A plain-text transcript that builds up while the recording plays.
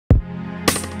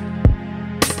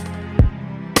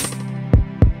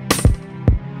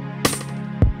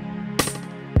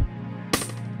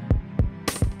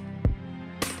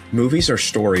Movies are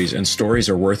stories, and stories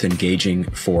are worth engaging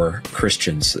for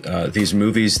Christians. These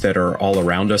movies that are all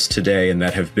around us today and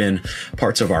that have been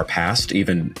parts of our past,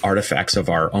 even artifacts of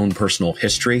our own personal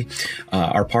history,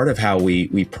 are part of how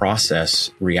we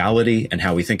process reality and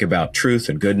how we think about truth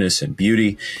and goodness and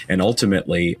beauty, and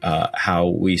ultimately how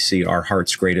we see our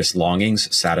heart's greatest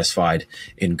longings satisfied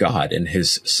in God and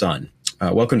His Son.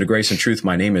 Welcome to Grace and Truth.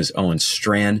 My name is Owen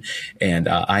Strachan, and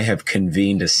I have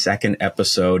convened a second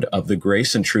episode of the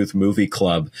Grace and Truth Movie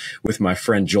Club with my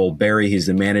friend Joel Berry. He's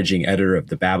the managing editor of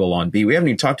the Babylon Bee. We haven't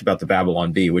even talked about the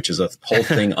Babylon Bee, which is a whole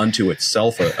thing unto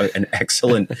itself, an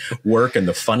excellent work and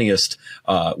the funniest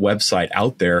website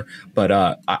out there. But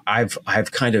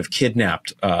I've kind of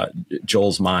kidnapped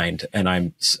Joel's mind, and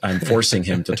I'm forcing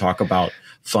him to talk about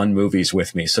fun movies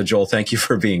with me. So Joel, thank you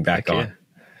for being back on.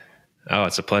 Oh,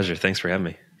 it's a pleasure. Thanks for having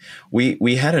me.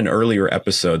 We had an earlier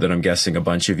episode that I'm guessing a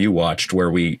bunch of you watched where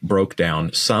we broke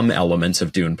down some elements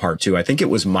of Dune Part II. I think it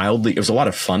was a lot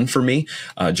of fun for me.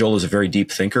 Joel is a very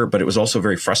deep thinker, but it was also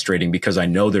very frustrating because I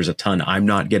know there's a ton I'm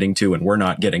not getting to and we're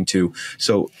not getting to.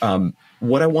 So,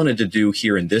 what I wanted to do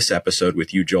here in this episode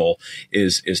with you, Joel,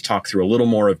 is talk through a little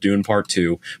more of Dune Part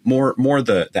II, more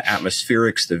the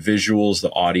atmospherics, the visuals,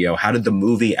 the audio. How did the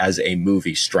movie as a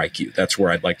movie strike you? That's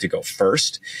where I'd like to go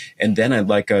first. And then I'd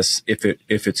like us, if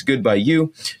it's good by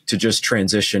you, to just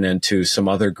transition into some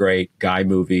other great guy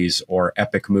movies or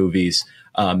epic movies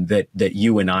that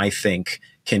you and I think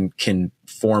can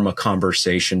form a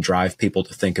conversation, drive people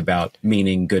to think about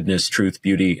meaning, goodness, truth,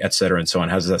 beauty, et cetera, and so on.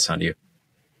 How does that sound to you?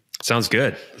 Sounds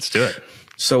good. Let's do it.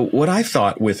 So what I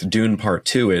thought with Dune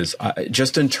Part II is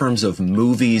just in terms of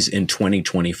movies in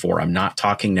 2024, I'm not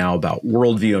talking now about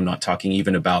worldview. I'm not talking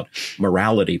even about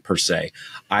morality per se.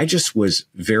 I just was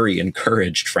very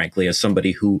encouraged, frankly, as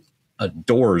somebody who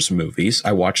adores movies.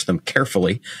 I watch them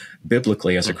carefully,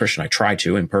 biblically as a Christian. I try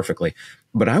to imperfectly.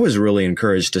 But I was really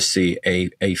encouraged to see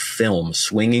a film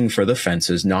swinging for the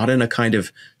fences, not in a kind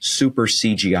of super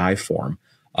CGI form.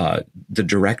 The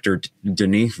director,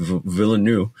 Denis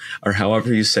Villeneuve, or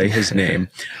however you say his name,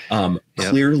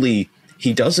 clearly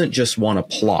he doesn't just want a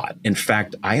plot. In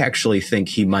fact, I actually think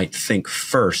he might think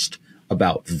first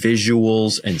about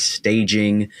visuals and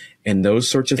staging and those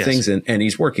sorts of things. And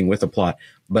he's working with a plot.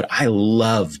 But I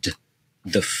loved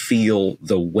the feel,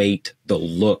 the weight, the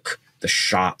look, the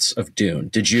shots of Dune.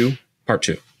 Did you? Part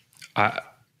II.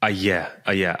 Yeah.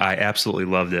 I absolutely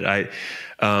loved it.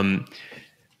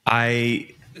 I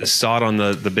saw it on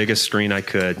the biggest screen I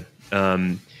could.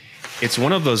 It's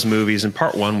one of those movies, and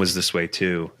Part I was this way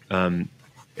too.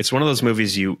 It's one of those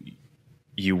movies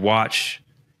you watch,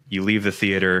 you leave the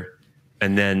theater,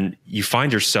 and then you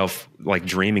find yourself like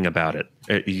dreaming about it.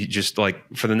 You just like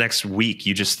for the next week,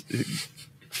 you just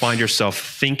find yourself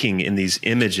thinking in these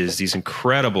images, these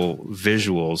incredible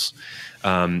visuals,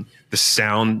 the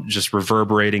sound just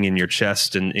reverberating in your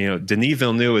chest. And Denis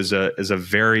Villeneuve is a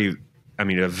very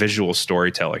a visual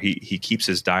storyteller. He keeps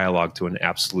his dialogue to an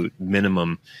absolute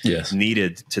minimum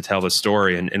needed to tell the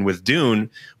story. And with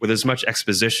Dune, with as much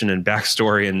exposition and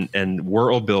backstory and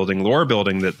world building, lore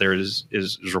building that there is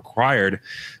required,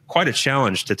 quite a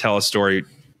challenge to tell a story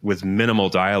with minimal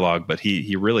dialogue, but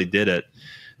he really did it.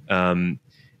 And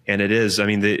it is,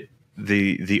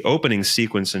 the opening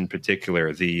sequence in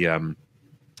particular, the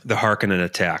Harkonnen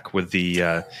attack with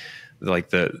the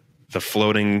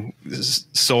floating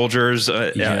soldiers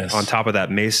on top of that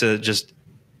mesa, just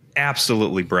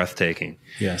absolutely breathtaking.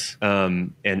 Yes.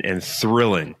 And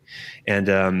thrilling. And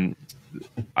the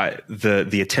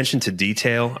attention to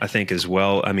detail, I think, as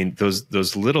well. I mean,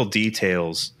 those little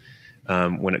details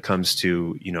when it comes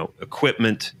to,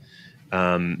 equipment,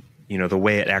 the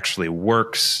way it actually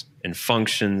works and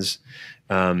functions.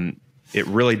 It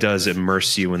really does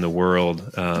immerse you in the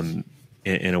world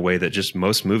in a way that just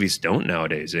most movies don't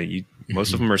nowadays.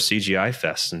 Most of them are CGI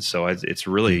fests. And so it is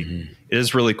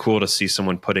really cool to see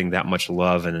someone putting that much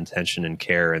love and intention and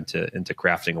care into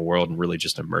crafting a world and really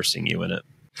just immersing you in it.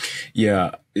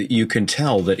 Yeah, you can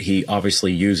tell that he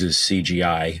obviously uses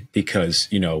CGI because,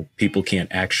 people can't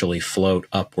actually float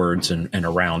upwards and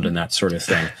around and that sort of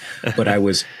thing. But I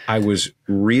was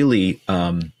really,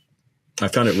 I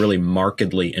found it really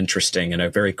markedly interesting in a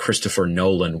very Christopher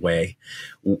Nolan way,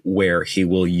 where he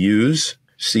will use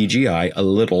CGI a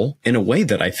little in a way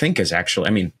that I think is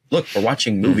actually, look, we're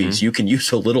watching movies. You can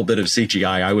use a little bit of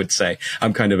CGI, I would say.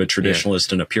 I'm kind of a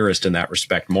traditionalist and a purist in that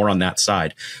respect, more on that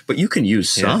side. But you can use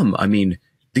some.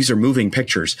 These are moving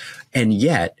pictures. And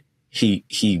yet he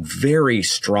very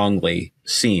strongly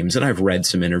seems, and I've read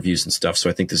some interviews and stuff, so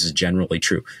I think this is generally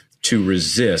true, to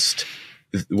resist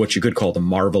what you could call the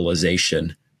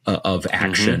marvelization of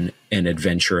action and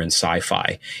adventure and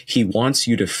sci-fi. He wants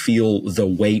you to feel the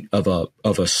weight of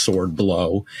a sword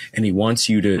blow, and he wants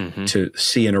you to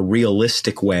see in a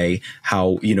realistic way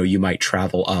how, you know, you might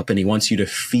travel up, and he wants you to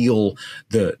feel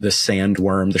the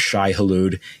sandworm, the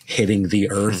Shai-Hulud hitting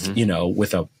the earth, you know,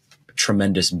 with a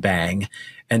tremendous bang.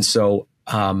 And so,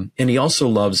 and he also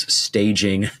loves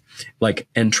staging, like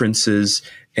entrances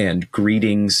and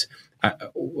greetings.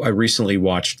 I recently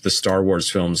watched the Star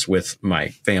Wars films with my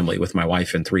family, with my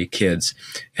wife and 3 kids.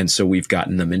 And so we've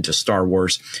gotten them into Star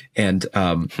Wars and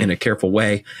in a careful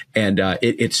way. And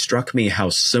it struck me how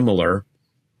similar,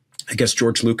 I guess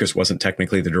George Lucas wasn't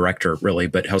technically the director really,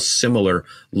 but how similar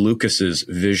Lucas's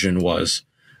vision was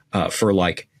for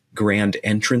like grand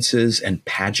entrances and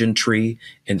pageantry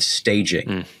and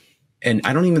staging. And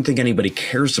I don't even think anybody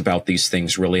cares about these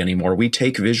things really anymore. We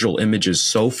take visual images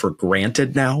so for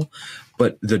granted now,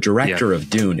 but the director of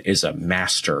Dune is a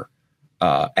master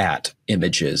at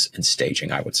images and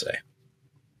staging, I would say.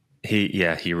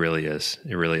 He really is.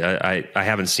 He really, I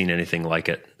haven't seen anything like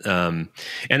it. And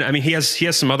I mean, he has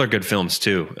some other good films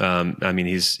too. I mean,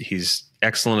 he's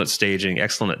excellent at staging,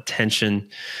 excellent at tension.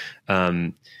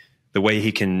 The way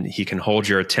he can hold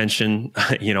your attention,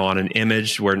 you know, on an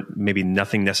image where maybe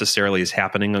nothing necessarily is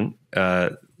happening,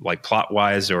 like plot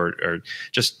wise, or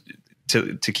just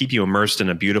to keep you immersed in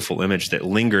a beautiful image that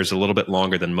lingers a little bit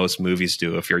longer than most movies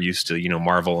do. If you're used to, you know,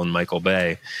 Marvel and Michael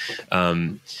Bay,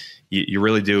 you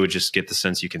really do just get the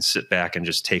sense you can sit back and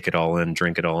just take it all in,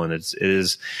 drink it all in.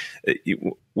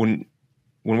 When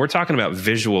we're talking about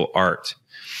visual art,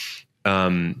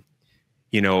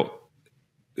 you know,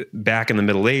 back in the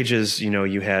Middle Ages, you know,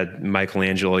 you had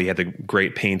Michelangelo, you had the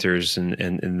great painters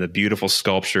and the beautiful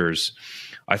sculptures.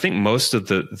 I think most of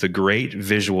the great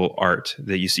visual art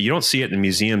that you see, you don't see it in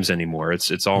museums anymore.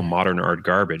 It's all modern art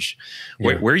garbage.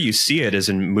 Yeah. Where you see it is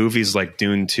in movies like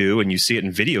Dune 2, and you see it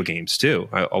in video games too.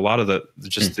 A lot of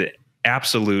the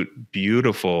absolute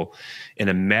beautiful and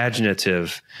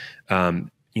imaginative,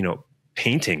 you know,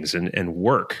 paintings and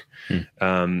work.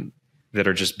 That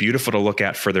are just beautiful to look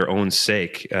at for their own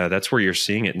sake. That's where you're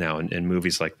seeing it now in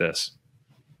movies like this.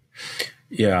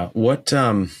 Yeah. What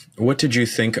did you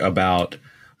think about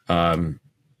the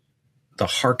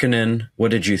Harkonnen?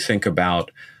 What did you think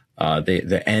about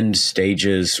the end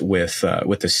stages with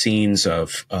the scenes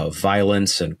of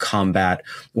violence and combat?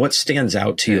 What stands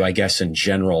out to you, I guess, in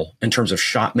general, in terms of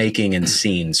shot making and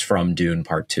scenes from Dune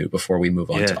Part 2 before we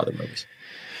move on to other movies?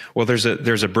 Well, there's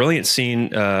a brilliant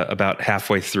scene about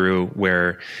halfway through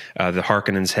where the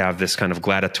Harkonnens have this kind of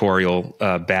gladiatorial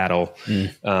battle,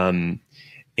 and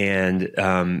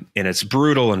it's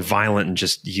brutal and violent, and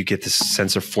just you get this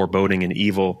sense of foreboding and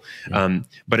evil.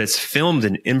 But it's filmed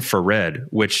in infrared,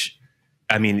 which,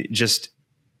 I mean, just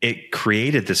it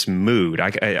created this mood.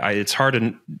 It's hard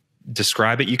to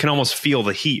describe it. You can almost feel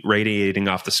the heat radiating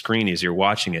off the screen as you're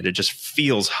watching it. It just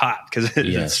feels hot because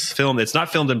it's filmed. It's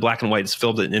not filmed in black and white. It's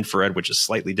filmed in infrared, which is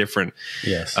slightly different.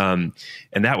 Yes. And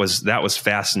that was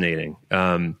fascinating.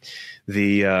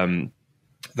 The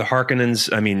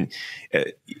Harkonnens, I mean,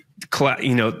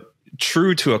 you know,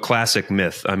 true to a classic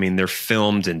myth. I mean, they're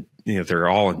filmed in, you know, they're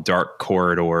all in dark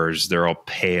corridors. They're all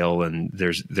pale, and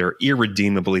they're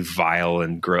irredeemably vile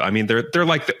and gross. I mean, they're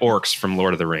like the orcs from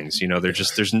Lord of the Rings. You know, they're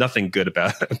just, there's nothing good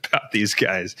about these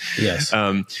guys. Yes.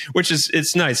 Which is,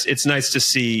 it's nice. It's nice to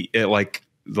see it like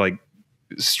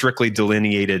strictly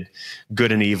delineated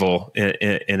good and evil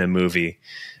in a movie,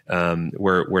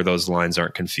 where those lines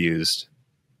aren't confused.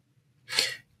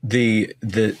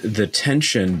 The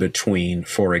tension between,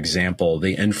 for example,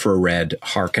 the infrared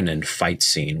Harkonnen fight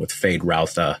scene with Fade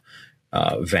Rautha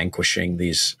vanquishing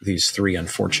these 3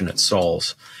 unfortunate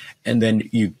souls, and then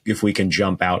if we can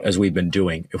jump out, as we've been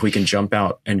doing, if we can jump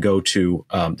out and go to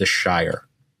the Shire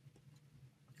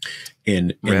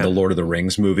in the Lord of the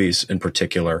Rings movies in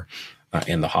particular,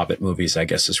 and the Hobbit movies, I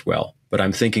guess, as well. But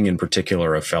I'm thinking in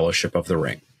particular of Fellowship of the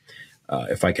Ring.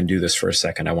 If I can do this for a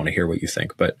second, I want to hear what you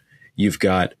think. But you've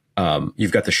got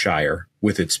the Shire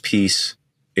with its peace,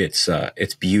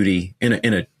 its beauty in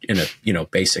a you know,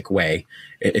 basic way.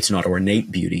 It's not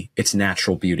ornate beauty; it's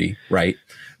natural beauty, right?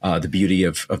 The beauty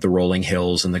of the rolling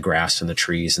hills and the grass and the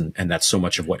trees, and that's so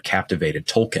much of what captivated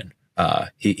Tolkien.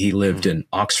 He lived in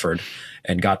Oxford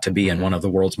and got to be in one of the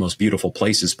world's most beautiful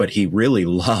places, but he really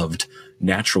loved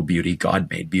natural beauty,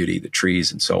 God-made beauty, the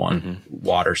trees and so on,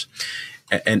 waters,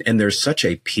 and there's such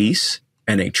a peace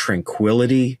and a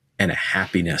tranquility and a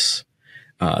happiness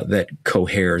that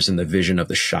coheres in the vision of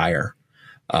the Shire.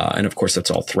 And of course,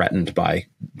 that's all threatened by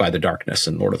the darkness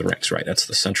in Lord of the Rings, right? That's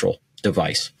the central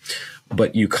device.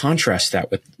 But you contrast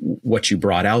that with what you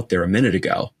brought out there a minute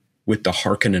ago with the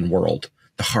Harkonnen world,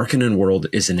 The Harkonnen world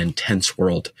is an intense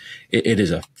world. It is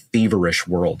a feverish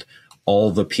world. All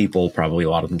the people, probably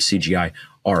a lot of them CGI,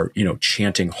 are,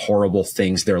 chanting horrible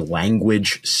things. Their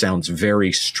language sounds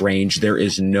very strange. There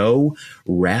is no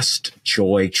rest,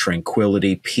 joy,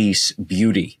 tranquility, peace,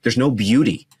 beauty. There's no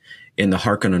beauty in the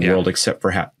Harkonnen world except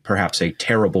for perhaps a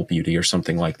terrible beauty or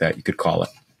something like that, you could call it.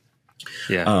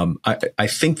 Yeah. I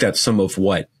think that's some of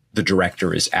what the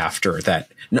director is after.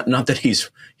 That not that he's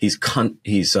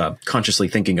consciously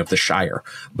thinking of the Shire,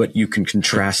 but you can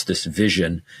contrast this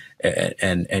vision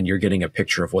and you're getting a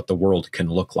picture of what the world can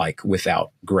look like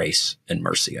without grace and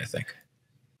mercy, I think.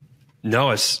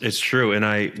 No, it's true. And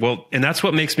that's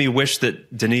what makes me wish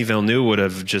that Denis Villeneuve would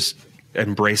have just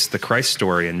embraced the Christ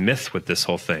story and myth with this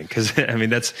whole thing. Cause I mean,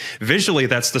 that's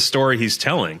the story he's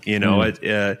telling,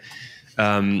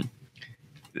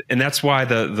 and that's why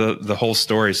the whole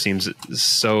story seems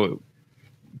so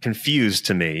confused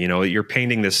to me. You're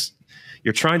painting this,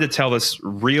 you're trying to tell this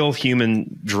real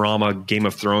human drama, Game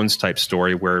of Thrones type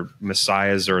story where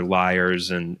messiahs are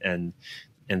liars and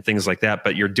things like that.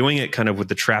 But you're doing it kind of with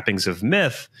the trappings of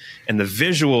myth and the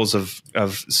visuals of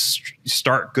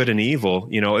stark good and evil.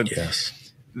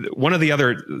 Yes. One of the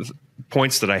other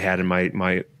points that I had in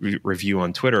my review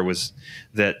on Twitter was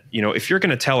that, if you're going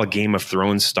to tell a Game of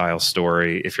Thrones style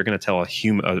story, if you're going to tell a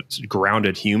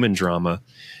grounded human drama,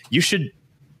 you should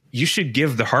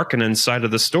give the Harkonnen side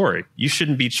of the story. You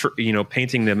shouldn't be,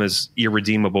 painting them as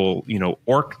irredeemable,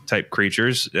 orc type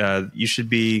creatures. You should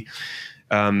be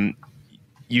giving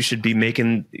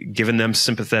them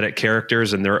sympathetic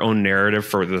characters and their own narrative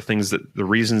for the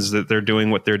reasons that they're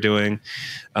doing what they're doing.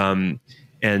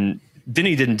 And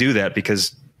Denny didn't do that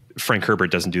because Frank Herbert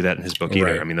doesn't do that in his book either.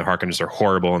 Right. I mean, the Harkonnens are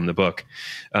horrible in the book.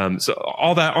 So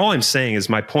all I'm saying is,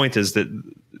 my point is that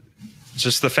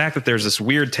just the fact that there's this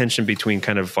weird tension between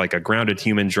kind of like a grounded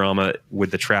human drama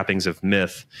with the trappings of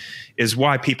myth is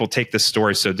why people take this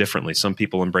story so differently. Some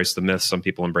people embrace the myth, some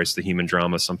people embrace the human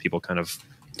drama, some people kind of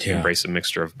embrace a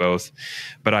mixture of both.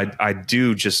 But I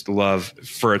do just love,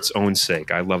 for its own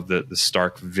sake, I love the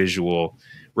stark visual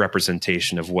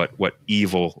representation of what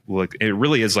evil look. It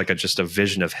really is like just a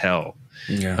vision of hell.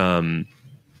 Yeah.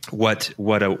 What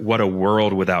a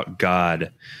world without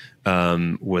God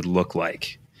would look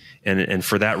like. And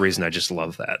for that reason, I just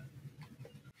love that.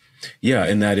 Yeah,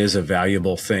 and that is a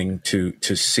valuable thing to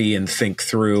see and think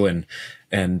through,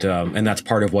 and that's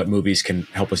part of what movies can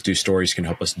help us do. Stories can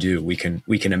help us do. We can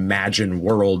imagine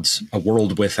worlds, a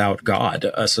world without God,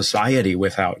 a society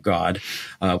without God.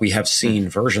 We have seen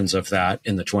versions of that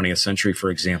in the 20th century,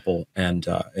 for example, and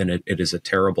it is a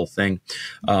terrible thing.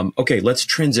 Okay, let's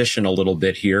transition a little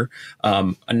bit here.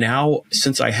 Now,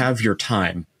 since I have your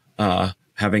time,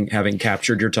 having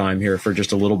captured your time here for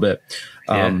just a little bit,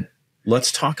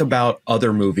 let's talk about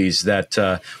other movies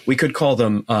that we could call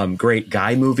them great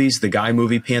guy movies, the guy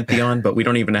movie pantheon, but we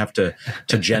don't even have to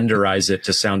genderize it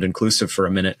to sound inclusive for a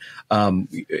minute.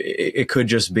 It could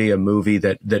just be a movie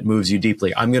that moves you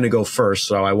deeply. I'm going to go first,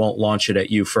 so I won't launch it at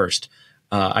you first.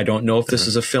 I don't know if this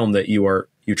is a film that you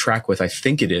track with. I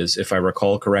think it is, if I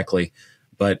recall correctly.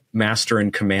 But Master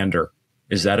and Commander,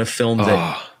 is that a film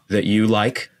that you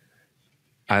like?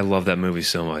 I love that movie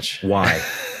so much. Why?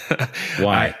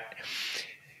 Why?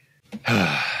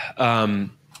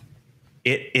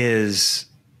 It is,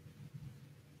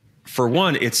 for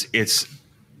one, it's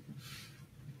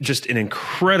just an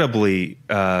incredibly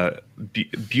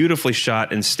beautifully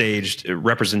shot and staged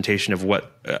representation of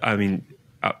what I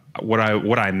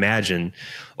imagine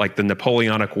like the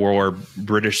Napoleonic War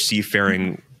British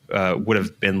seafaring would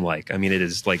have been like. I mean, it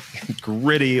is like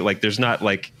gritty, like there's not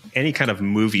like any kind of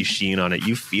movie sheen on it.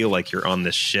 You feel like you're on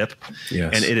this ship.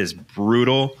 Yes. And it is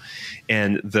brutal.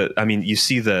 And you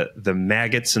see the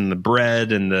maggots in the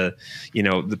bread and the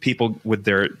people with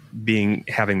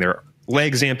having their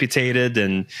legs amputated.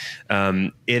 And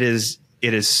it is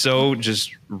so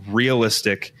just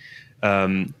realistic.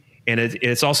 And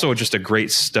it's also just a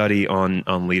great study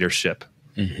on leadership,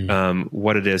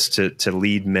 what it is to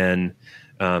lead men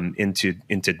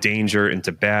into danger,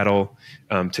 into battle,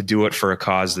 to do it for a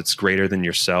cause that's greater than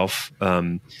yourself.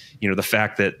 The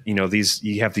fact that,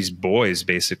 you have these boys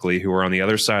basically who are on the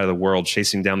other side of the world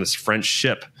chasing down this French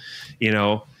ship,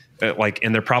 and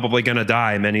they're probably going to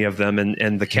die, many of them.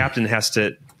 And the captain has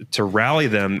to rally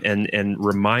them and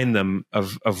remind them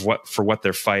of what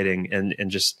they're fighting,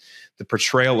 and just the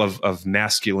portrayal of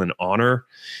masculine honor,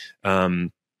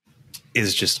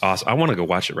 is just awesome. I want to go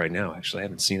watch it right now. Actually, I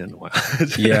haven't seen it in a while.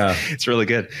 Yeah, it's really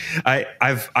good.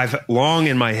 I've long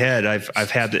in my head,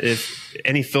 I've had to, if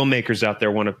any filmmakers out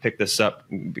there want to pick this up,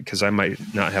 because I might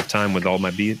not have time with all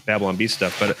my Babylon Bee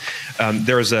stuff, but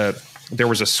there was a there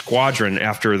was a squadron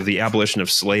after the abolition of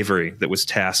slavery that was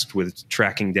tasked with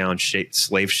tracking down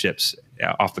slave ships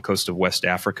off the coast of West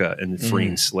Africa and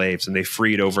freeing slaves. And they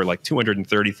freed over like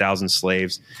 230,000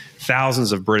 slaves.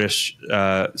 Thousands of British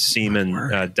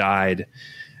seamen died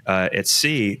at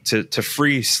sea to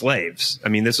free slaves. I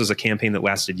mean, this was a campaign that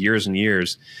lasted years and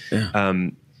years. Yeah.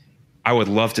 I would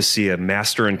love to see a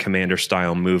Master and Commander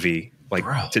style movie, like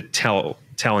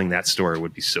telling that story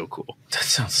would be so cool. That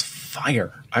sounds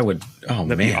fire. I would. Oh,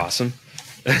 that'd be awesome.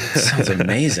 Sounds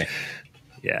amazing.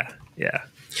 Yeah.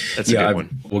 That's a good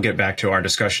one. We'll get back to our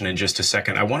discussion in just a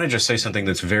second. I want to just say something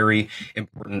that's very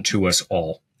important to us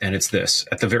all. And it's this: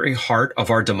 at the very heart of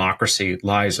our democracy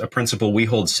lies a principle we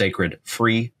hold sacred: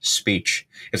 free speech.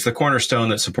 It's the cornerstone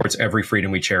that supports every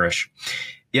freedom we cherish.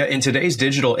 Yet in today's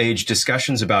digital age,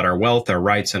 discussions about our wealth, our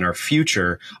rights, and our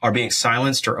future are being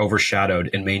silenced or overshadowed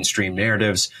in mainstream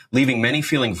narratives, leaving many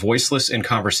feeling voiceless in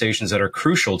conversations that are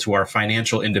crucial to our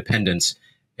financial independence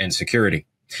and security.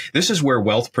 This is where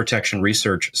wealth protection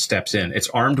research steps in. It's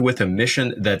armed with a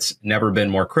mission that's never been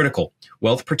more critical.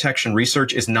 Wealth protection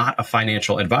research is not a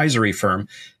financial advisory firm.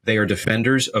 They are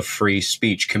defenders of free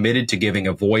speech, committed to giving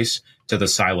a voice to the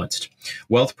silenced.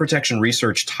 Wealth protection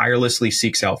research tirelessly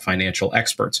seeks out financial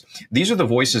experts. These are the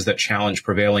voices that challenge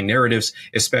prevailing narratives,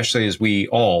 especially as we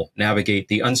all navigate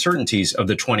the uncertainties of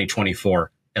the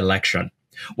 2024 election.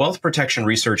 Wealth protection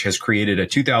research has created a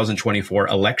 2024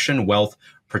 election wealth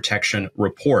protection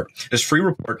report. This free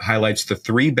report highlights the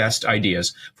 3 best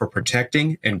ideas for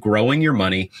protecting and growing your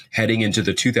money heading into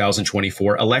the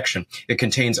 2024 election. It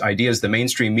contains ideas the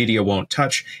mainstream media won't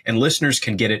touch, and listeners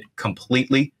can get it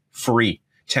completely free.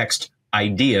 Text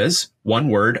IDEAS, one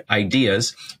word,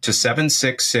 IDEAS, to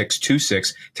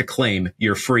 76626 to claim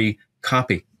your free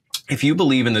copy. If you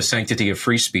believe in the sanctity of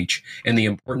free speech and the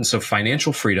importance of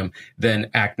financial freedom, then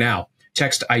act now.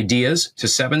 Text IDEAS to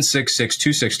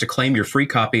 76626 to claim your free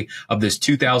copy of this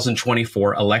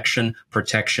 2024 election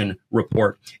protection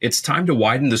report. It's time to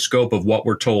widen the scope of what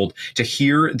we're told, to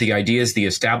hear the ideas the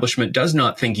establishment does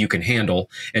not think you can handle,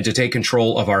 and to take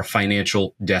control of our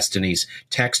financial destinies.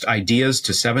 Text IDEAS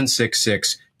to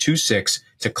 76626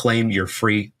 to claim your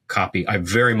free copy. I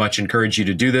very much encourage you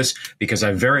to do this because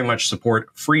I very much support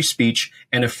free speech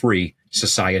and a free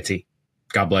society.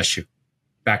 God bless you.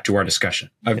 Back to our discussion.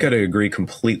 I've got to agree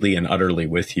completely and utterly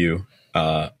with you.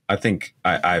 I think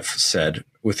I've said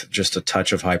with just a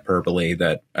touch of hyperbole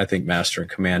that I think Master and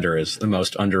Commander is the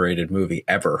most underrated movie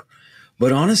ever.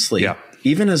 But honestly,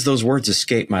 even as those words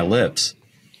escape my lips,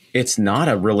 it's not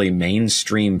a really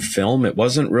mainstream film. It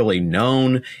wasn't really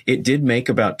known. It did make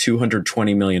about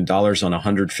 $220 million on a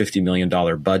 $150 million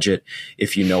budget.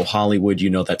 If you know Hollywood, you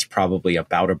know that's probably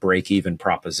about a break-even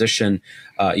proposition,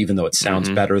 even though it sounds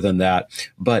better than that.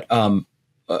 But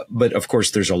of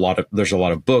course, there's a lot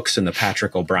of books in the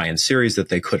Patrick O'Brien series that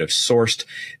they could have sourced.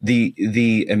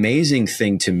 The amazing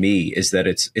thing to me is that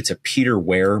it's a Peter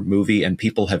Weir movie, and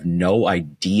people have no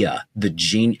idea the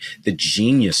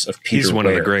genius of Peter Weir. He's one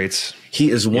of the greats. He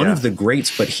is one of the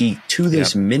greats, but he to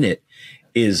this minute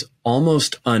is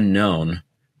almost unknown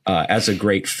as a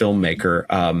great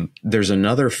filmmaker. There's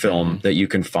another film that you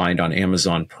can find on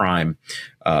Amazon Prime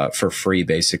for free.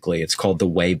 Basically, it's called The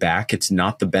Way Back. It's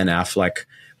not the Ben Affleck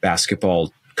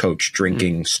basketball coach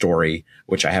drinking story,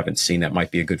 which I haven't seen. That might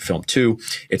be a good film too.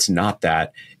 It's not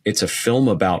that. It's a film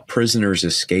about prisoners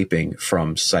escaping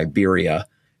from Siberia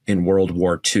in World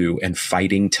War II and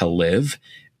fighting to live.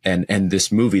 And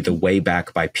this movie, The Way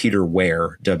Back by Peter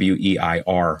Weir,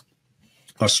 W-E-I-R,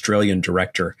 Australian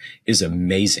director, is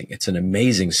amazing. It's an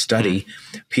amazing study.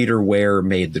 Peter Weir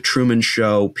made The Truman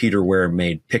Show. Peter Weir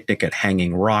made Picnic at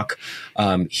Hanging Rock.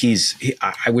 I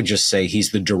would just say he's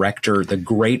the director, the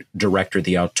great director,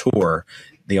 the auteur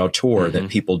that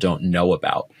people don't know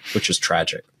about, which is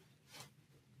tragic.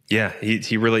 Yeah,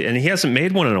 he really, and he hasn't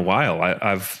made one in a while.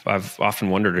 I've often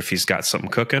wondered if he's got something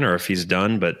cooking or if he's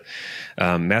done. But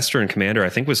Master and Commander, I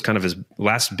think, was kind of his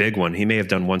last big one. He may have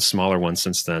done one smaller one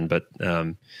since then, but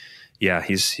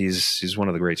he's one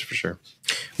of the greats for sure.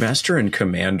 Master and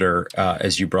Commander,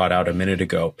 as you brought out a minute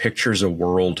ago, pictures a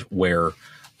world where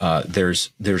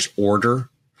there's order,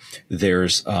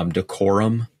 there's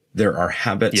decorum, there are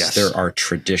habits, there are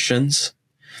traditions.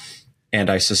 And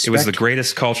I suspect it was the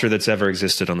greatest culture that's ever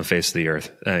existed on the face of the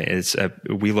earth.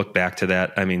 We look back to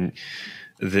that. I mean,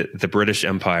 the British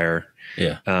Empire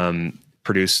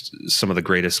produced some of the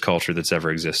greatest culture that's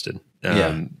ever existed.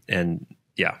 Yeah,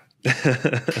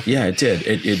 it did.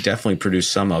 It definitely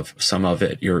produced some of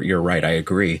it. You're right. I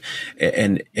agree.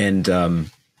 And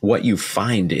what you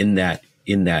find in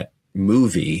that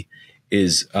movie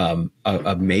is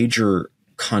a major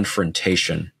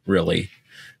confrontation, really,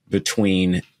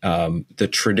 between the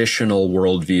traditional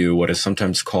worldview, what is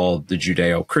sometimes called the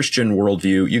Judeo-Christian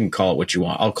worldview. You can call it what you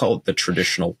want. I'll call it the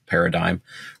traditional paradigm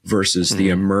versus the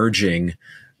emerging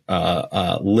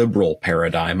liberal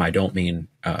paradigm. I don't mean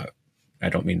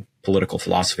political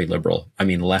philosophy liberal. I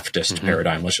mean leftist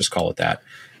paradigm. Let's just call it that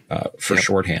for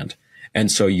shorthand.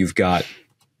 And so you've got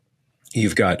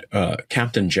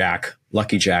Captain Jack,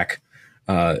 Lucky Jack,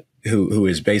 who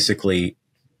is basically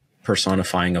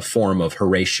personifying a form of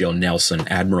Horatio Nelson,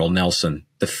 Admiral Nelson,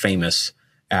 the famous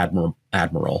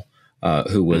admiral,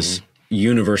 who was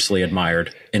universally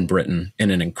admired in Britain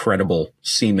and an incredible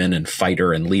seaman and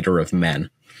fighter and leader of men.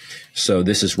 So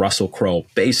this is Russell Crowe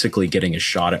basically getting a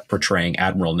shot at portraying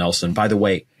Admiral Nelson. By the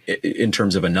way, in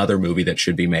terms of another movie that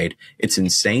should be made, it's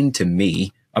insane to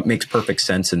me. It makes perfect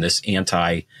sense in this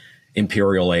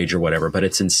anti-imperial age or whatever, but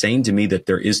it's insane to me that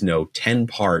there is no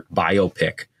 10-part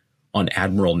biopic on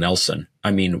Admiral Nelson.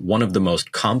 I mean, one of the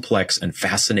most complex and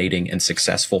fascinating and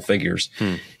successful figures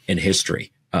in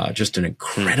history. Just an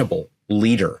incredible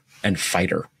leader and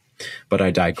fighter. But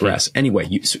I digress.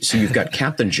 Anyway, so you've got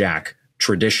Captain Jack,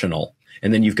 traditional,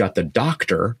 and then you've got the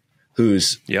Doctor,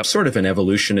 who's sort of an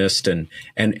evolutionist and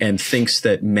thinks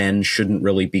that men shouldn't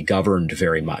really be governed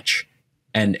very much.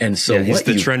 And so he's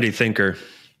the trendy thinker.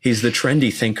 He's the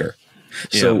trendy thinker.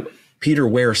 So Peter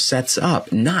Weir sets up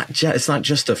it's not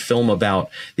just a film about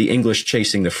the English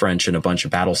chasing the French in a bunch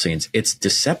of battle scenes. It's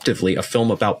deceptively a film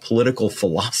about political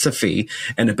philosophy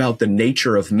and about the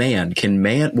nature of man.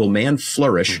 Will man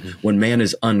flourish when man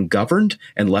is ungoverned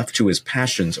and left to his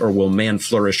passions, or will man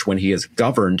flourish when he is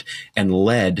governed and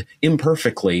led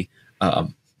imperfectly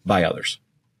by others?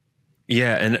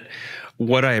 Yeah, and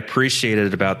what I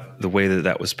appreciated about the way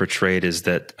that was portrayed is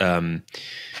that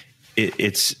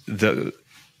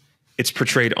it's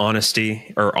portrayed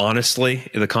honestly.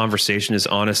 The conversation is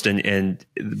honest, and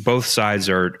both sides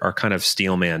are kind of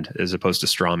steelmanned as opposed to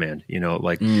strawmanned. You know,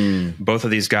 like both of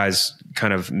these guys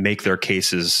kind of make their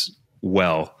cases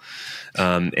well.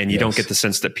 And you don't get the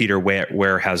sense that Peter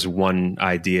Weir has one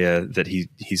idea that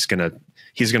he's going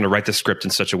to write the script in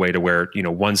such a way to where, you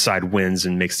know, one side wins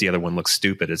and makes the other one look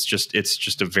stupid. It's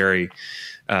just a very,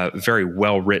 very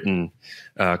well written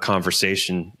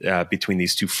conversation between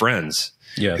these two friends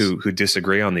who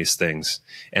disagree on these things,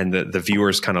 and the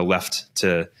viewers kind of left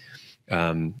to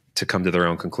come to their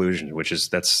own conclusion, which is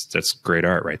that's great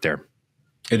art right there.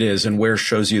 It is, and Weir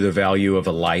shows you the value of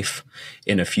a life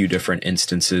in a few different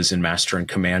instances. In Master and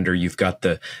Commander, you've got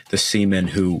the seaman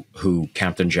who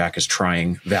Captain Jack is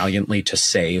trying valiantly to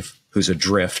save, who's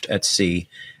adrift at sea,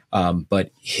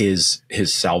 but his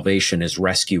salvation, his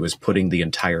rescue, is putting the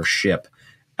entire ship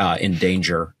in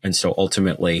danger, and so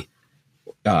ultimately,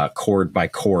 cord by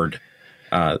cord,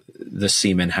 the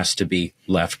seaman has to be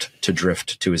left to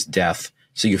drift to his death.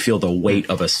 So you feel the weight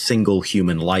of a single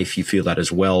human life. You feel that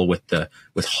as well with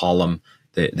Hallam,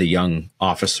 the young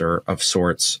officer of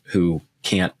sorts who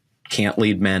can't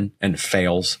lead men and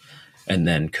fails and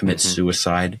then commits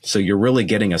suicide. So you're really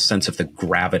getting a sense of the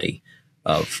gravity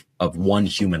of one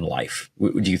human life.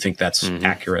 Do you think that's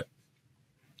accurate?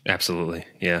 Absolutely.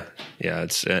 Yeah. Yeah.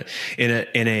 It's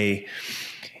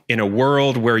in a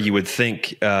world where you would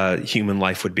think human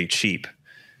life would be cheap,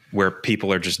 where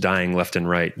people are just dying left and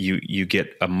right, you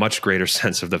get a much greater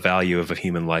sense of the value of a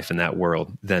human life in that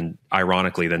world than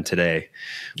today,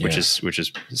 which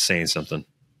is saying something.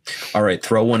 All right,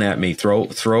 throw one at me.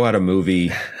 Throw out a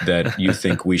movie that you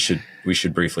think we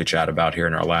should briefly chat about here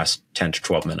in our last 10 to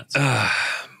 12 minutes.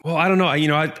 Well, I don't know.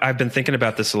 I've been thinking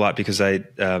about this a lot because I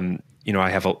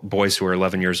have boys who are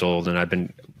 11 years old, and I've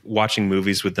been watching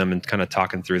movies with them and kind of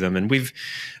talking through them. And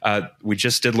we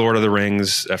just did Lord of the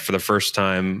Rings for the first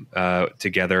time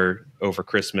together over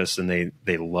Christmas, and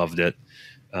they loved it.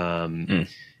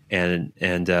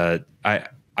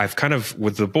 I've kind of,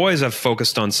 with the boys, I've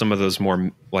focused on some of those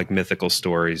more like mythical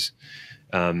stories,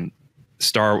 the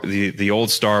old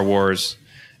Star Wars.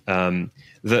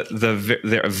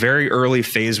 The very early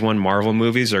Phase 1 Marvel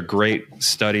movies are great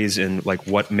studies in like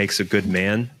what makes a good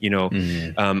man.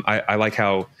 I like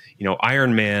how,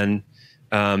 Iron Man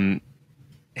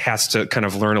has to kind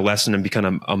of learn a lesson and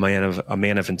become a man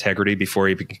of integrity before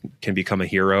he can become a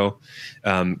hero.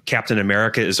 Captain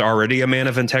America is already a man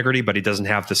of integrity, but he doesn't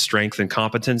have the strength and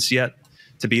competence yet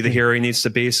to be the hero he needs to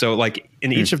be. So like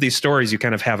in each of these stories, you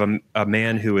kind of have a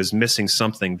man who is missing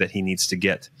something that he needs to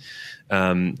get.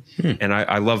 And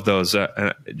I love those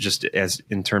just as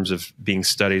in terms of being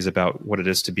studies about what it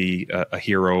is to be a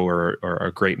hero or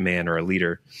a great man or a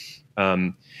leader.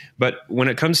 But when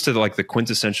it comes to like the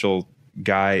quintessential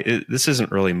guy, this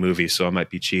isn't really a movie, so I might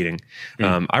be cheating.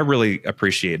 I really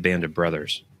appreciate Band of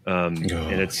Brothers. And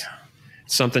it's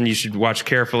something you should watch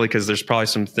carefully, because there's probably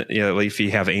some, if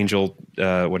you have Angel,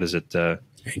 what is it?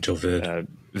 Angel Vid.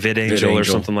 Vid Angel or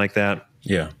something like that.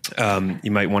 Yeah.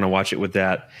 You might want to watch it with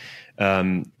that.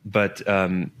 But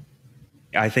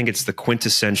I think it's the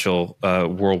quintessential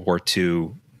World War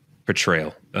II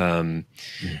portrayal.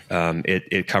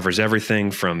 It covers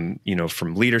everything from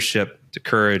leadership to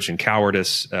courage and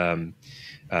cowardice,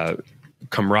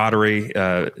 camaraderie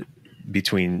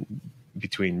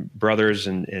between brothers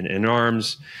in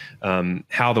arms,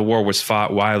 how the war was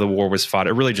fought, why the war was fought.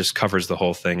 It really just covers the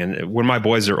whole thing. And when my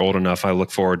boys are old enough, I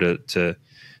look forward to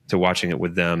watching it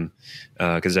with them,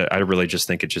 because I really just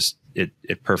think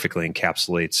it perfectly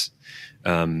encapsulates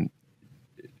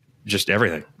just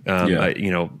everything.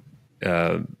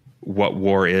 What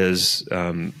war is,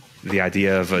 the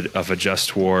idea of a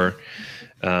just war,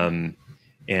 and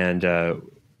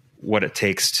what it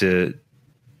takes to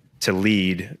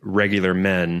lead regular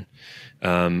men,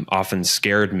 often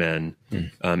scared men,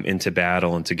 into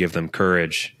battle, and to give them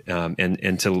courage,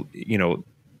 and to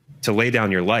lay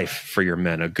down your life for your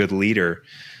men. A good leader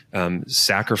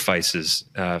sacrifices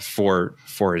for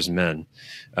his men.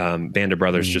 Band of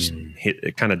Brothers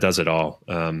it kind of does it all,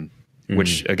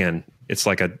 which again, it's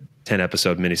like a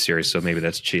 10-episode miniseries, so maybe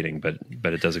that's cheating, but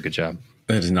it does a good job.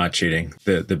 That is not cheating.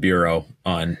 The Bureau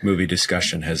on Movie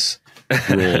Discussion has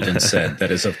ruled and said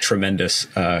that is a tremendous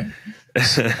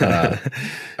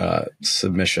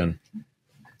submission.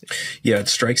 Yeah, it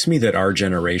strikes me that our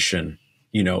generation,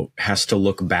 has to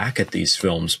look back at these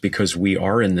films, because we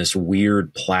are in this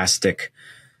weird plastic,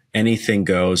 anything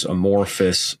goes,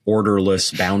 amorphous,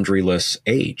 orderless, boundaryless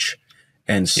age.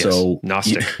 And so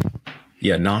Gnostic.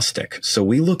 Gnostic. So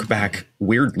we look back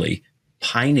weirdly,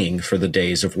 pining for the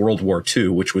days of World War II,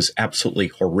 which was absolutely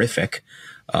horrific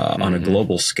on a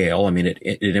global scale. I mean,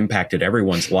 it impacted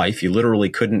everyone's life. You literally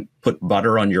couldn't put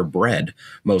butter on your bread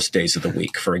most days of the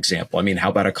week, for example. I mean,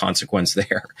 how about a consequence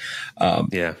there?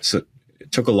 So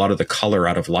it took a lot of the color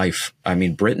out of life. I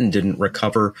mean, Britain didn't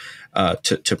recover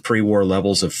to pre-war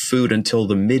levels of food until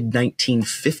the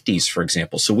mid-1950s, for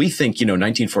example. So we think,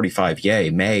 1945, yay,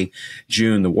 May,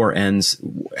 June, the war ends,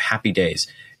 happy days.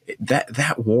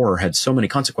 That war had so many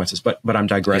consequences, but I'm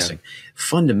digressing. Yeah.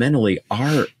 Fundamentally,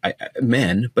 our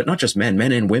men, but not just men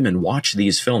and women, watch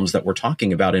these films that we're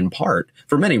talking about in part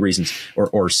for many reasons,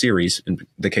 or series, in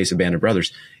the case of Band of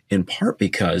Brothers, in part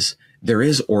because there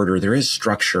is order, there is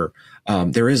structure,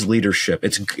 there is leadership.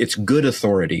 It's good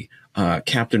authority.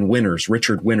 Captain Winters,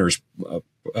 Richard Winters,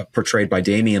 portrayed by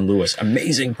Damian Lewis,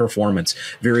 amazing performance,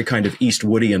 very kind of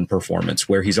Eastwoodian performance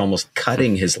where he's almost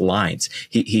cutting his lines.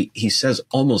 He says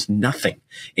almost nothing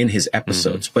in his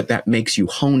episodes, but that makes you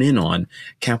hone in on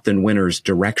Captain Winters'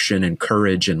 direction and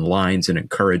courage and lines and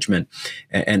encouragement.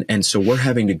 And so we're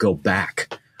having to go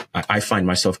back. I find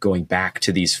myself going back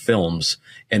to these films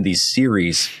and these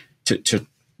series to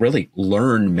really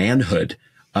learn manhood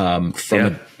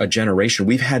from a generation.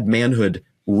 We've had manhood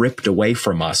ripped away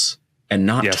from us and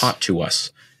not taught to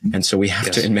us. And so we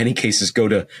have to, in many cases, go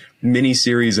to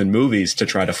miniseries and movies to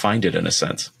try to find it, in a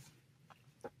sense.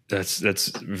 That's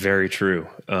very true.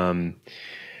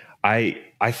 I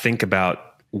think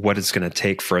about what it's going to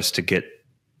take for us to get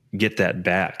that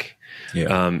back.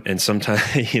 Yeah. And sometimes,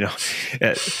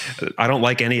 I don't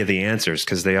like any of the answers,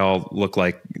 because they all look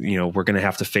like, we're going to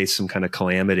have to face some kind of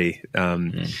calamity,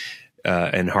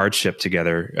 and hardship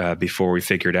together, before we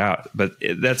figure it out. But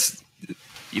that's,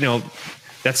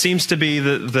 that seems to be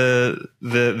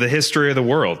the history of the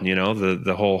world.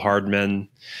 The whole hard men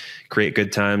create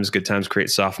good times create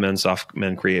soft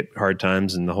men create hard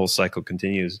times, and the whole cycle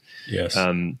continues. Yes.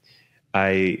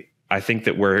 I think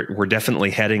that we're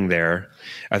definitely heading there.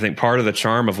 I think part of the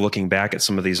charm of looking back at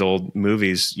some of these old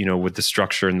movies, with the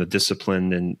structure and the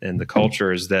discipline and the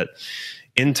culture, is that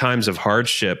in times of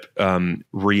hardship,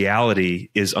 reality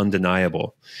is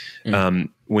undeniable.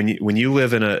 When you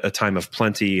live in a time of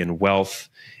plenty and wealth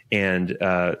and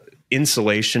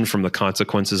insulation from the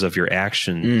consequences of your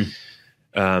action,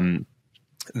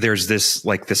 there's this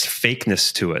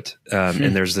fakeness to it,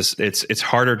 and there's this. It's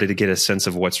harder to get a sense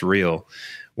of what's real.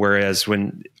 Whereas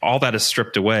when all that is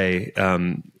stripped away,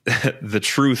 the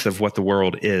truth of what the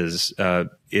world is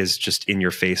just in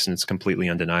your face, and it's completely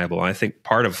undeniable. And I think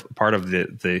part of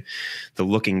the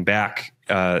looking back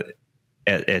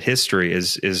at history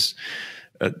is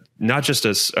not just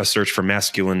a search for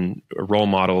masculine role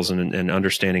models and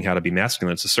understanding how to be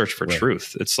masculine. It's a search for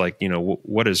truth. It's like,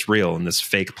 what is real in this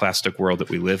fake plastic world that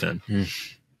we live in.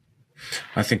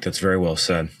 I think that's very well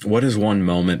said. What is one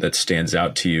moment that stands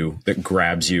out to you, that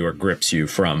grabs you or grips you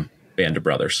from Band of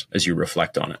Brothers as you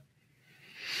reflect on it?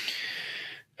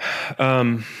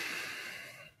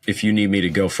 if you need me to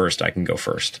go first, I can go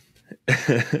first.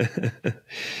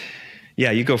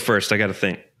 Yeah, you go first. I got to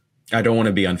think. I don't want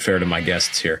to be unfair to my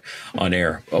guests here on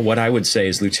air. What I would say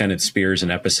is Lieutenant Spears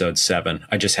in episode 7.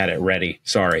 I just had it ready.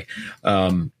 Sorry.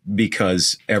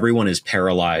 Because everyone is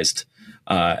paralyzed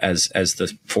as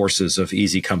the forces of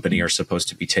Easy Company are supposed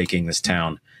to be taking this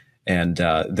town. And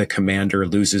the commander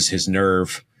loses his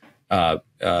nerve,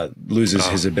 loses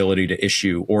his ability to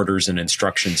issue orders and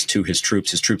instructions to his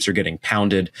troops. His troops are getting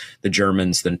pounded. The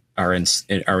Germans then are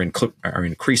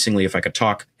increasingly, if I could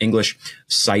talk English,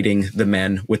 sighting the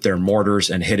men with their mortars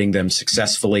and hitting them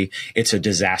successfully. It's a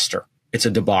disaster. It's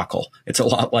a debacle. It's a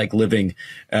lot like living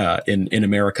in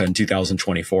America in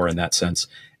 2024 in that sense.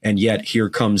 And yet here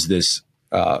comes this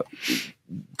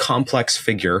complex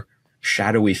figure,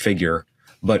 shadowy figure,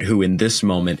 but who in this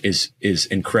moment is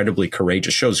incredibly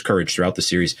courageous, shows courage throughout the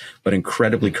series, but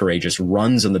incredibly courageous,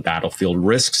 runs on the battlefield,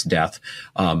 risks death,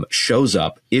 shows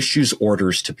up, issues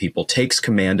orders to people, takes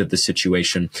command of the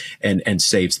situation, and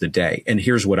saves the day. And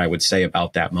here's what I would say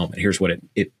about that moment. Here's what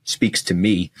it speaks to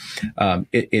me.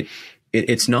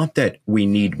 It's not that we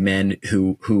need men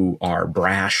who are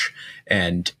brash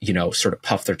and, sort of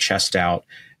puff their chest out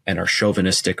and are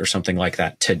chauvinistic or something like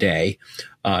that today.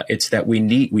 It's that we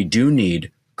do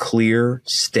need clear,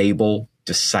 stable,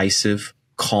 decisive,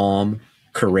 calm,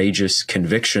 courageous,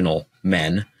 convictional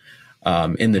men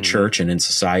in the church and in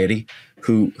society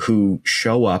who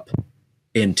show up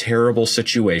in terrible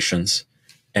situations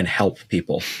and help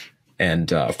people.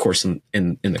 And of course, in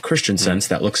the Christian sense,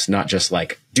 that looks not just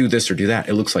like do this or do that.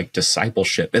 It looks like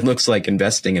discipleship. It looks like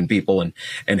investing in people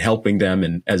and helping them.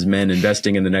 And as men,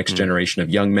 investing in the next generation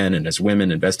of young men, and as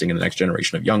women, investing in the next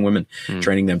generation of young women,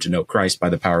 training them to know Christ by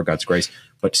the power of God's grace.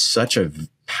 But such a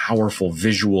powerful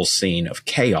visual scene of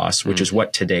chaos, which is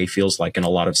what today feels like in a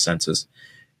lot of senses.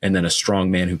 And then a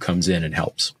strong man who comes in and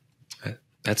helps.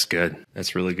 That's good.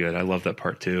 That's really good. I love that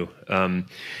part too.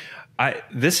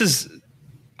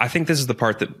 I think this is the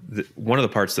part one of the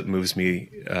parts that moves me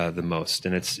the most,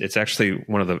 and it's actually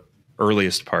one of the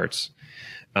earliest parts.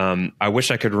 I wish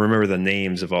I could remember the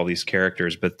names of all these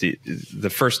characters, but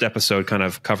the first episode kind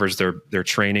of covers their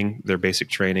training, their basic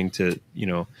training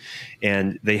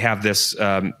and they have this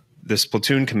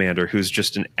platoon commander who's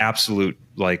just an absolute,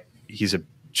 like, he's a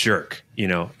jerk.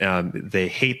 They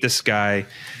hate this guy.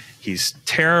 He's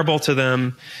terrible to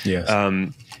them. Yes.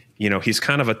 He's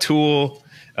kind of a tool.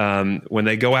 When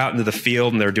they go out into the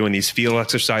field and they're doing these field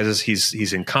exercises,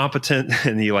 he's incompetent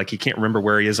and he can't remember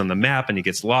where he is on the map, and he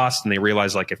gets lost, and they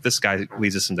realize, like, if this guy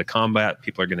leads us into combat,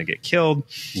 people are going to get killed.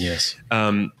 Yes.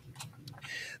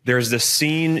 There's this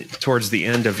scene towards the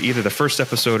end of either the first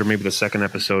episode or maybe the second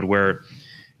episode where,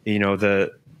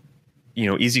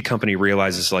 Easy Company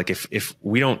realizes, like, if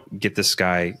we don't get this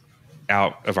guy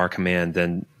out of our command,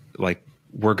 then, like,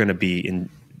 we're going to be in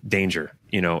danger,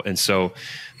 and so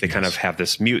they kind of have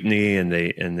this mutiny, and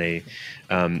they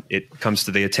it comes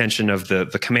to the attention of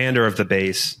the commander of the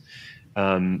base,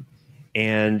 and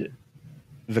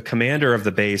the commander of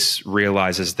the base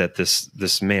realizes that this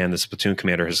platoon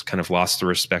commander, has kind of lost the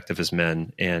respect of his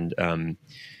men, and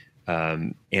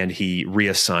he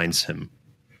reassigns him,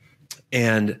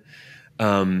 and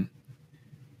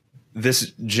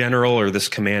this general, or this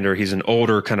commander, he's an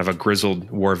older, kind of a grizzled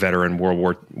war veteran, World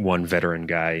War I veteran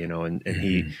guy, and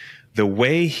he, the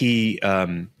way he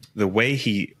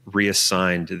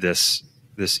reassigned this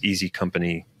Easy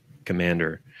Company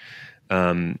commander,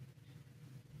 the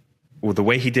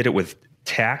way he did it with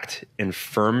tact and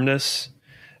firmness,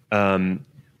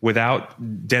 without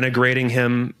denigrating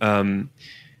him, and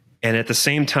at the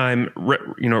same time,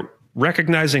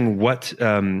 recognizing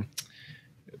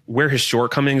where his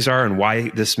shortcomings are and why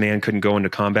this man couldn't go into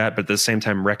combat, but at the same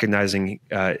time recognizing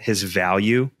his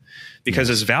value, because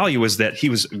his value was that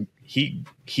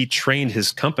he trained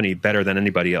his company better than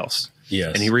anybody else.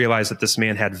 Yes. And he realized that this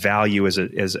man had value as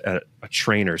a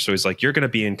trainer. So he's like, you're going to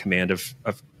be in command of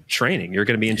training. You're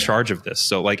going to be in charge of this.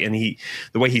 So, like, and the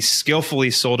way he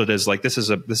skillfully sold it is like, this is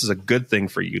a good thing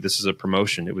for you. This is a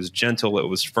promotion. It was gentle. It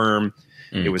was firm.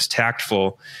 It was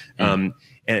tactful. And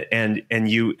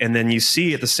then you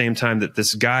see at the same time that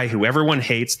this guy who everyone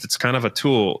hates, that's kind of a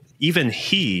tool, even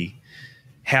he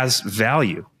has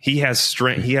value. He has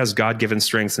strength. He has God-given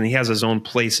strengths, and he has his own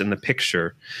place in the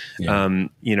picture, in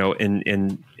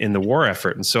the war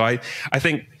effort. And so I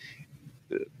think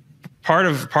part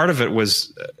of it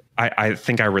was, I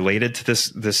think I related to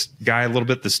this guy a little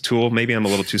bit, this tool. Maybe I'm a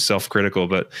little too self-critical,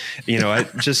 but I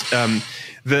just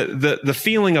the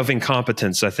feeling of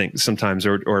incompetence, I think sometimes,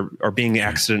 or being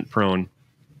accident prone,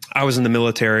 I was in the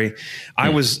military. I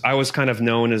was kind of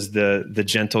known as the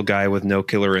gentle guy with no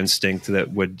killer instinct that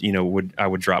I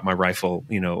would drop my rifle,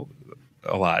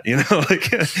 a lot,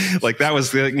 like that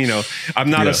was I'm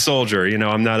not a soldier,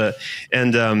 I'm not a,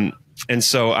 and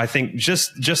so I think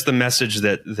just the message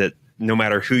that no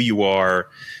matter who you are,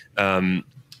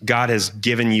 God has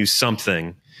given you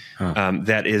something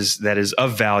that is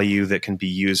of value, that can be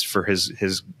used for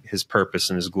his purpose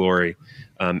and his glory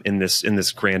in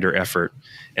this grander effort.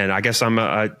 And I guess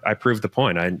I proved the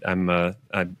point.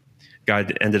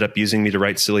 God ended up using me to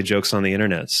write silly jokes on the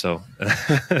internet. So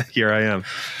here I am.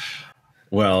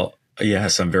 Well,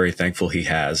 yes, I'm very thankful he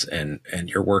has. And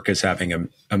your work is having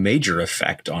a major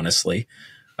effect, honestly,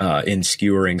 in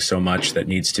skewering so much that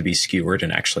needs to be skewered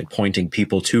and actually pointing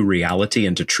people to reality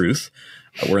and to truth.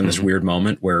 We're in this weird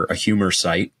moment where a humor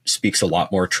site speaks a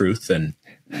lot more truth than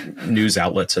news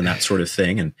outlets and that sort of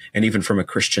thing. And even from a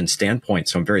Christian standpoint.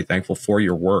 So I'm very thankful for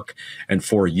your work and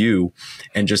for you.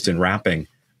 And just in wrapping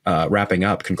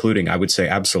up, concluding, I would say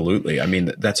absolutely. I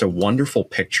mean, that's a wonderful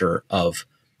picture of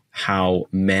how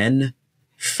men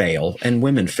fail and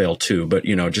women fail too. But,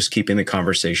 just keeping the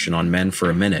conversation on men for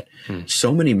a minute.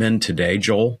 So many men today,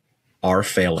 Joel, are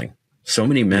failing. So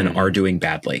many men are doing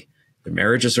badly. Their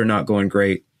marriages are not going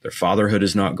great. Their fatherhood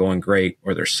is not going great,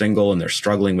 or they're single and they're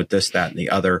struggling with this, that, and the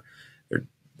other.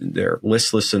 They're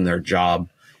listless in their job.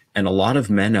 And a lot of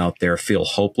men out there feel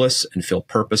hopeless and feel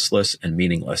purposeless and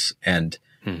meaningless. And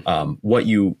what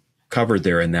you covered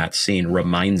there in that scene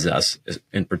reminds us,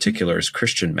 in particular as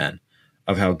Christian men,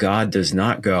 of how God does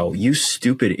not go, "You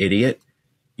stupid idiot.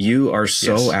 You are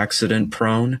so accident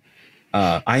prone.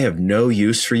 I have no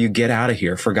use for you. Get out of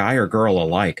here," for guy or girl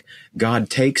alike. God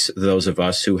takes those of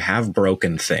us who have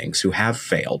broken things, who have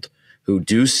failed, who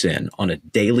do sin on a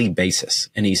daily basis.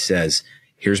 And he says,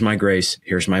 "Here's my grace.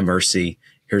 Here's my mercy.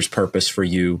 Here's purpose for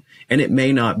you." And it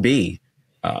may not be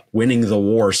winning the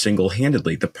war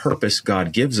single-handedly. The purpose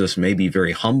God gives us may be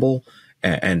very humble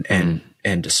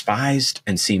and despised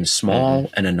and seems small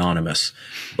and anonymous.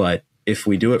 But if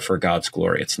we do it for God's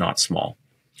glory, it's not small.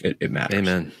 It matters.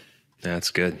 Amen.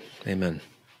 That's good. Amen.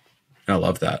 I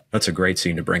love that. That's a great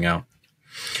scene to bring out.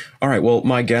 All right. Well,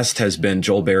 my guest has been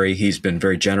Joel Berry. He's been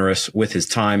very generous with his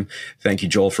time. Thank you,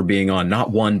 Joel, for being on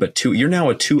not one, but two. You're now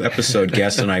a 2-episode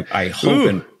guest, and I hope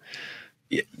and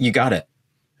you got it.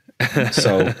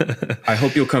 So I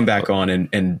hope you'll come back on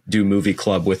and do movie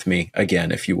club with me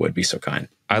again, if you would be so kind.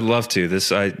 I'd love to.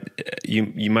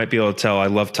 You might be able to tell I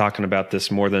love talking about this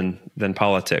more than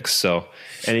politics. So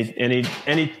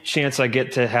any chance I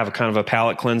get to have a kind of a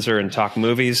palate cleanser and talk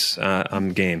movies,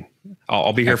 I'm game.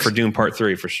 I'll be here for Dune Part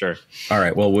 3 for sure. All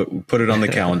right. Well, we'll put it on the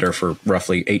calendar for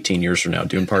roughly 18 years from now,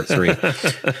 Dune Part 3.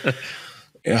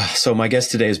 So my guest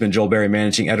today has been Joel Berry,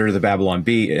 managing editor of the Babylon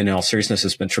Bee. In all seriousness,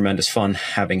 it's been tremendous fun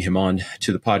having him on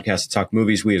to the podcast to talk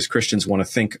movies. We as Christians want to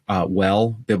think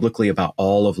biblically about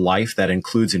all of life. That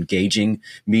includes engaging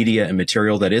media and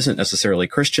material that isn't necessarily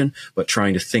Christian, but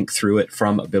trying to think through it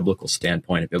from a biblical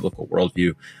standpoint, a biblical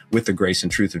worldview, with the grace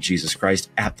and truth of Jesus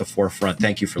Christ at the forefront.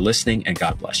 Thank you for listening, and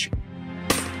God bless you.